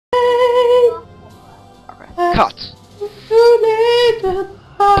Cut.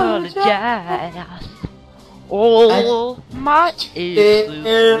 Apologize. All my issues.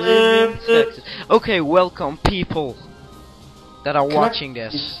 Okay, welcome people that are watching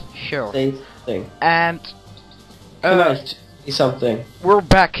this. Sure. And Can I say something? we're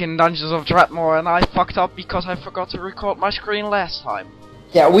back in Dungeons of Dredmor, and I fucked up because I forgot to record my screen last time.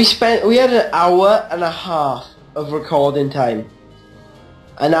 Yeah, we had an hour and a half of recording time.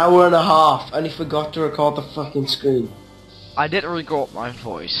 An hour and a half, and he forgot to record the fucking screen. I did record my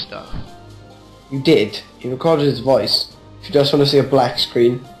voice though. You did. He recorded his voice. If you just want to see a black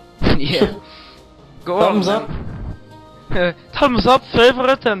screen. Yeah. Go Thumbs on, up. Thumbs up,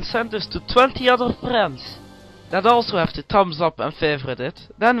 favorite, and send this to 20 other friends that also have to thumbs up and favorite it.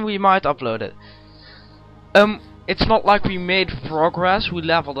 Then we might upload it. It's not like we made progress. We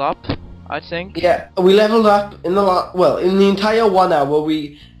leveled up, I think. Yeah, we leveled up in the in the entire 1 hour.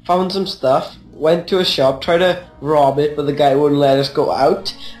 We found some stuff, went to a shop, tried to rob it, but the guy wouldn't let us go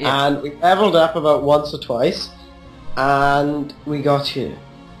out. Yeah. And we leveled up about once or twice, and we got here.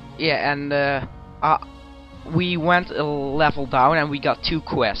 Yeah, and we went a level down and we got 2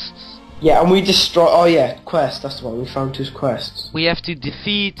 quests. Yeah, and we destroyed. Oh yeah, quest. That's the one. We found 2 quests. We have to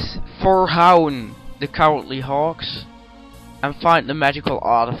defeat Forhoun, the Cowardly Hawks, and find the magical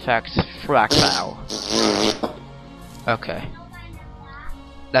artifact Fragile. Okay.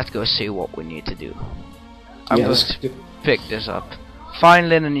 Let's go see what we need to do. I'm going to pick this up. Fine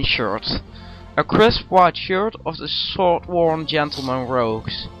linen shirt. A crisp white shirt of the sword-worn gentleman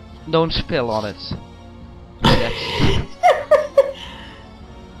rogues. Don't spill on it.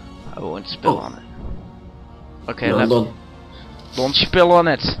 I won't spill on it. Okay, No, don't spill on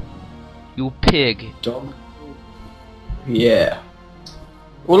it. You pig. Dog. Yeah.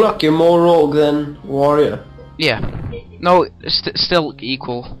 Well, look, you're more rogue than warrior. Yeah. No, still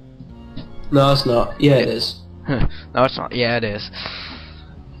equal. No, it's not. Yeah, it is. No, it's not. Yeah, it is.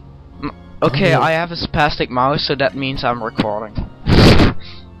 Okay, I have a spastic mouse, so that means I'm recording.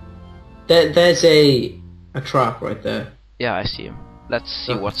 There's a trap right there. Yeah, I see him. Let's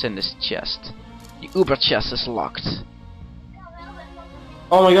see what's in this chest. The Uber chest is locked.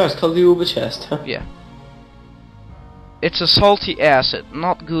 Oh my god, it's called the Uber chest. Huh? Yeah. It's a salty acid,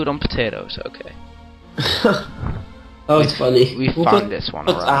 not good on potatoes. Okay. Oh, it's funny. We found this one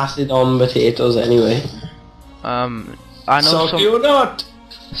Put around. acid on potatoes anyway. I know Salty or not?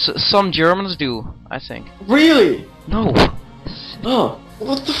 some Germans do, I think. Really? No. Oh,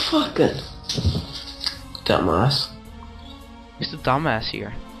 what the fuck then? Dumbass. Who's the dumbass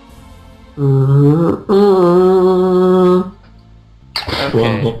here?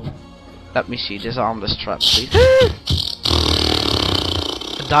 Okay. Let me see. Disarm this trap, please.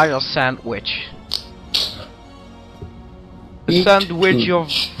 A dire sandwich. A sandwich of...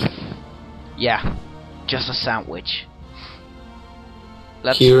 Yeah. Just a sandwich.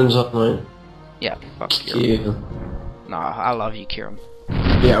 Let's... Kieran's online. Yeah, fuck Kieran. Yeah. Nah, I love you, Kieran.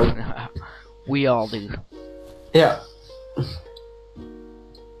 Yeah. We all do. Yeah.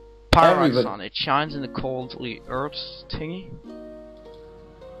 Pyrites on it. Shines in the coldly earth thingy.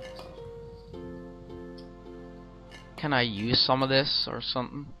 Can I use some of this or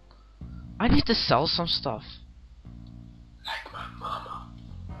something? I need to sell some stuff. Like my mama.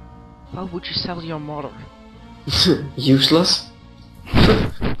 Why would you sell your mother? Useless?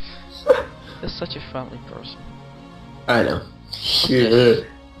 You're such a friendly person. I know. Okay.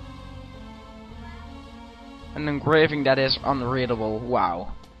 An engraving that is unreadable.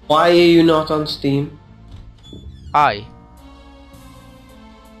 Wow. Why are you not on Steam? I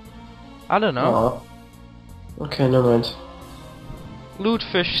don't know. Oh. Okay, never mind.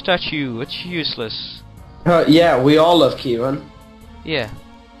 Lootfish statue. It's useless. Yeah, we all love Kieran. Yeah.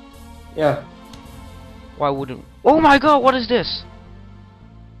 Yeah. Why wouldn't? Oh my god! What is this?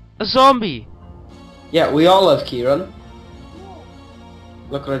 A zombie. Yeah, we all love Kieran.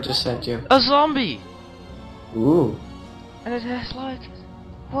 Look what I just sent you. A zombie. Ooh. And it has like...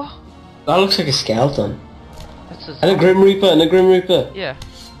 What? That looks like a skeleton. That's a And a zombie. Grim Reaper, and a Grim Reaper. Yeah.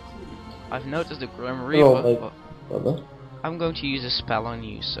 I've noticed the Grim Reaper, Oh, my but brother. I'm going to use a spell on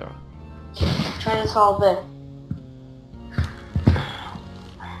you, sir. Try to solve it.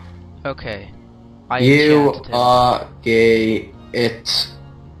 Okay. I You enchanted him. are gay. It's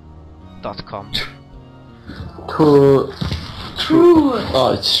 .com. true. True.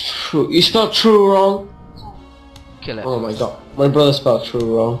 Oh, it's true. You spelled true wrong. Kill it. Oh my god. My brother spelled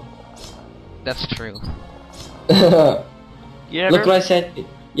true wrong. That's true. Look Yeah. what I sent you.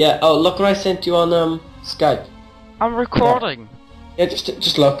 Yeah, oh, look what I sent you on Skype. I'm recording. Yeah,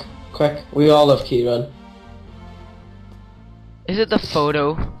 just look. Quick. We all love Kieran. Is it the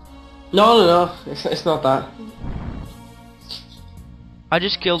photo? No. It's not that. I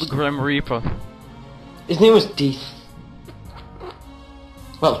just killed the Grim Reaper. His name was Death.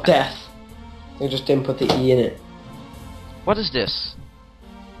 Well, Death. They just didn't put the E in it. What is this?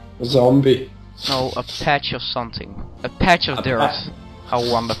 A zombie. No, a patch of something. A patch of dirt. How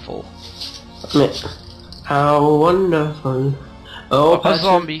wonderful. How wonderful. Oh, A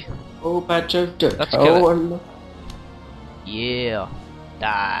zombie. Oh, patch of dirt. Let's How kill it. wonderful. Yeah.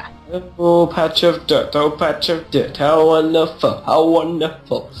 Die. Oh, patch of dirt. Oh, patch of dirt. How wonderful. How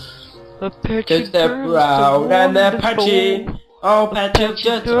wonderful. A patch Cause of they're dirt. brown and they're wonderful. patchy. Oh, patch of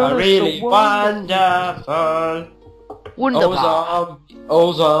dirt are really so wonderful. Wonderful.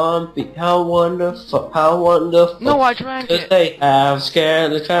 Oh zombie, how wonderful, how wonderful. No, I drank Cause it. they have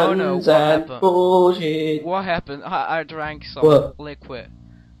skeletons Oh no, what and happened? bullshit. What happened? I drank some What? liquid.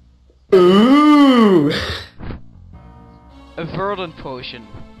 Ooh! A verdant potion.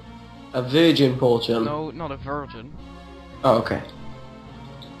 A virgin potion. No, not a virgin. Oh, okay.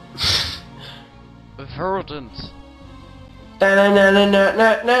 A verdant.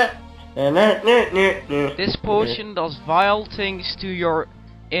 This potion does vile things to your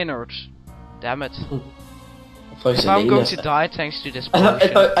innards. Damn it. If I'm going to die thanks to this potion.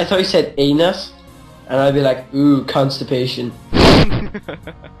 I thought you said anus, and I'd be like, ooh, constipation.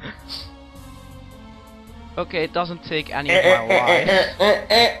 Okay, it doesn't take any of my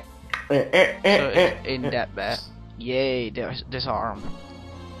life. So it's in that bad. Yay, there's this arm.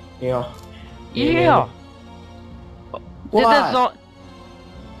 Yeah. Yeah! Did that What?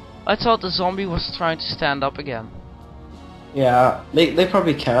 I thought the zombie was trying to stand up again. Yeah, they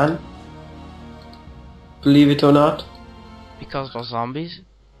probably can. Believe it or not. Because they're zombies.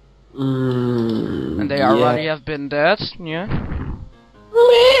 And And they already have been dead, yeah.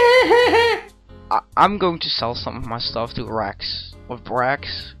 I'm going to sell some of my stuff to Rex. Or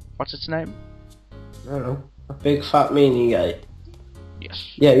Brax. What's its name? I don't know. A big fat meanie guy.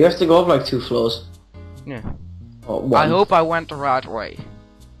 Yes. Yeah, you have to go up like 2 floors. Yeah. Or 1. I hope I went the right way.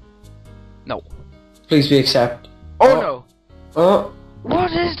 No. Please be accept. Oh no! Oh.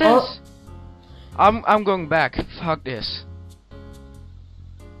 What is this? Oh. I'm going back. Fuck this.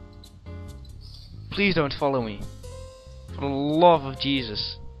 Please don't follow me. For the love of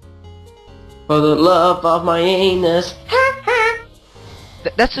Jesus. For the love of my anus.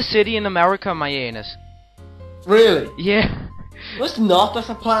 That's a city in America, my anus. Really? Yeah. No, it's not. That's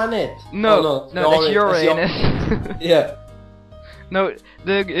a planet. No, Oh, no, that's your that's anus. Yeah. No,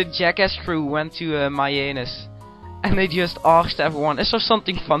 the Jackass crew went to my anus. And they just asked everyone, is there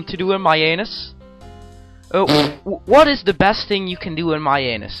something fun to do in my anus? What is the best thing you can do in my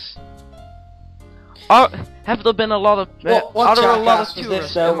anus? Have there been a lot of What are there a lot Jackass of was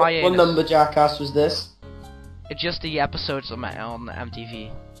tourists this now? in my What anus? number Jackass was this? It's just the episodes on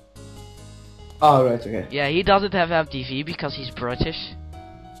MTV. Oh, right, okay. Yeah, he doesn't have MTV because he's British.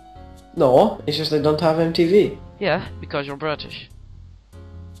 No, it's just they don't have MTV. Yeah, because you're British.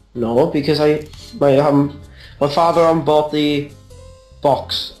 No, because my father bought the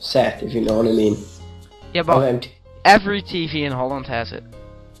box set, if you know what I mean. Yeah, Of but MTV. every TV in Holland has it.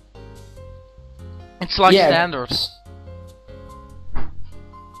 It's like Yeah. standard.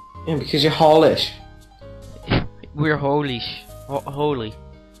 Yeah, because you're Hollish. We're holy. Holy.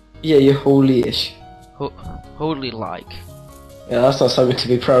 Yeah, you're holy-ish. Holy like. Yeah, that's not something to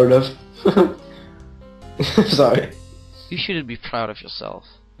be proud of. Sorry. You shouldn't be proud of yourself.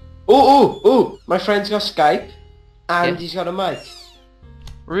 Oh! My friend's got Skype, and Yeah. he's got a mic.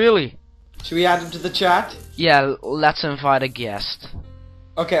 Really? Should we add him to the chat? Yeah, let's invite a guest.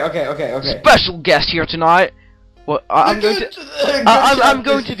 Okay. Special guest here tonight. Well, I'm going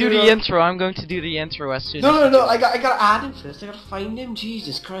to do the intro. I'm going to do the intro as soon as No, I gotta add him first. I gotta find him.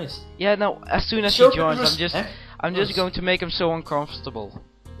 Jesus Christ. Yeah, no, as soon as Show he him joins, respect. I'm just going to make him so uncomfortable.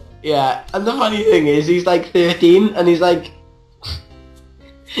 Yeah, and the funny thing is, he's like 13, and he's like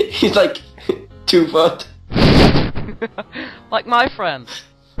 2 foot. Like my friend.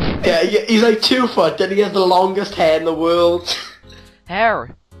 Yeah, he's like 2 foot, and he has the longest hair in the world.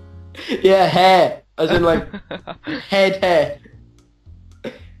 Hair. Yeah, hair, as in like head hair,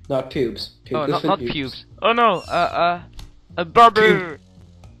 not pubes. Oh, Pubes not pubes. Oh no, a barber.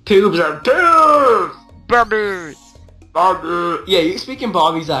 Pubes are pubes. Barber. Bobby. Yeah, you speak in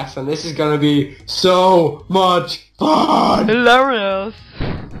Bobby's accent. This is gonna be so much fun. Hilarious.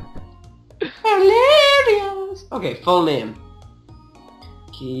 Hilarious. Okay, full name.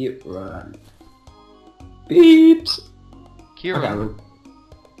 Kieran. Beeps. Kieran. Okay,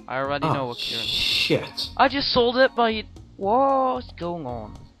 I already know what Kieran. Shit. I just sold it by. What's going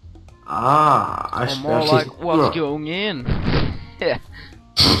on? I Or more like, what's going in? Yeah.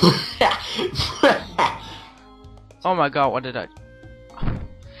 Oh my god, what did I...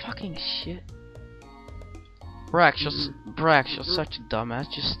 Fucking shit. Brax, you're such a dumbass.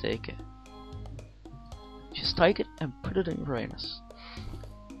 Just take it. Just take it and put it in your anus.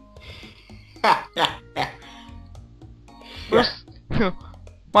 First,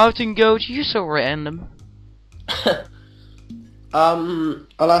 Mountain Goat, you're so random. I'll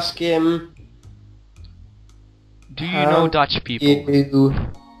ask him. Do you know Dutch people?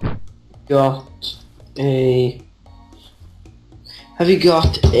 Have you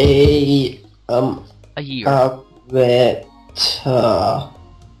got a year. Avatar?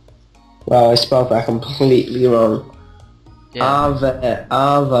 Wow, I spelled that completely wrong. Yeah.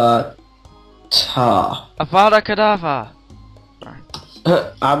 Avatar. Avada Kedavra.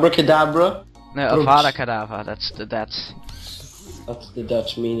 Abracadabra? No, Oops. Avada Kedavra. That's the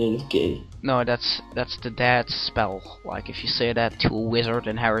Dutch meaning of gay. No, that's the dad's spell. Like if you say that to a wizard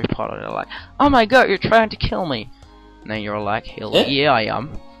in Harry Potter, they're like, "Oh my god, you're trying to kill me," and then you're like, "Hell yeah, I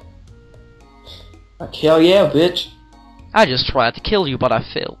am." Like, hell yeah, bitch. I just tried to kill you, but I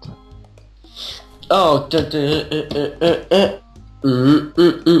failed. Oh,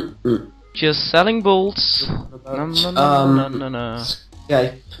 Just selling bolts. No.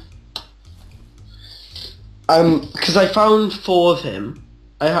 Okay. Because I found 4 of him.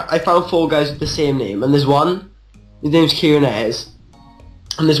 I found 4 guys with the same name, and there's one. His name's Kieranez,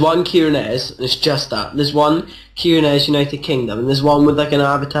 and there's one Kieranez, and it's just that. There's one Kieranez United Kingdom, and there's one with like an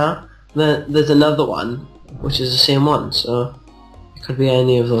avatar. Then there's another one, which is the same one. So it could be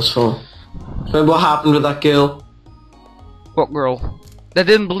any of those 4. Remember what happened with that girl? What girl? That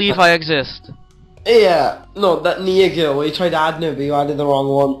didn't believe I exist. Yeah, no, that Nia girl. Where you tried adding her, but you added the wrong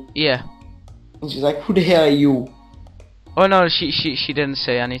one. Yeah. And she's like, "Who the hell are you?" Oh no, she didn't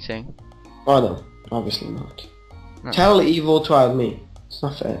say anything. Oh no, obviously not. No. Tell Evo to add me. It's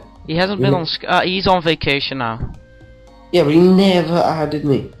not fair. He hasn't been on. He's on vacation now. Yeah, but he never added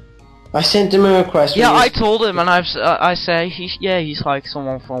me. I sent him a request. Yeah, I told him, and I say he's like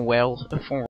someone from Wales, from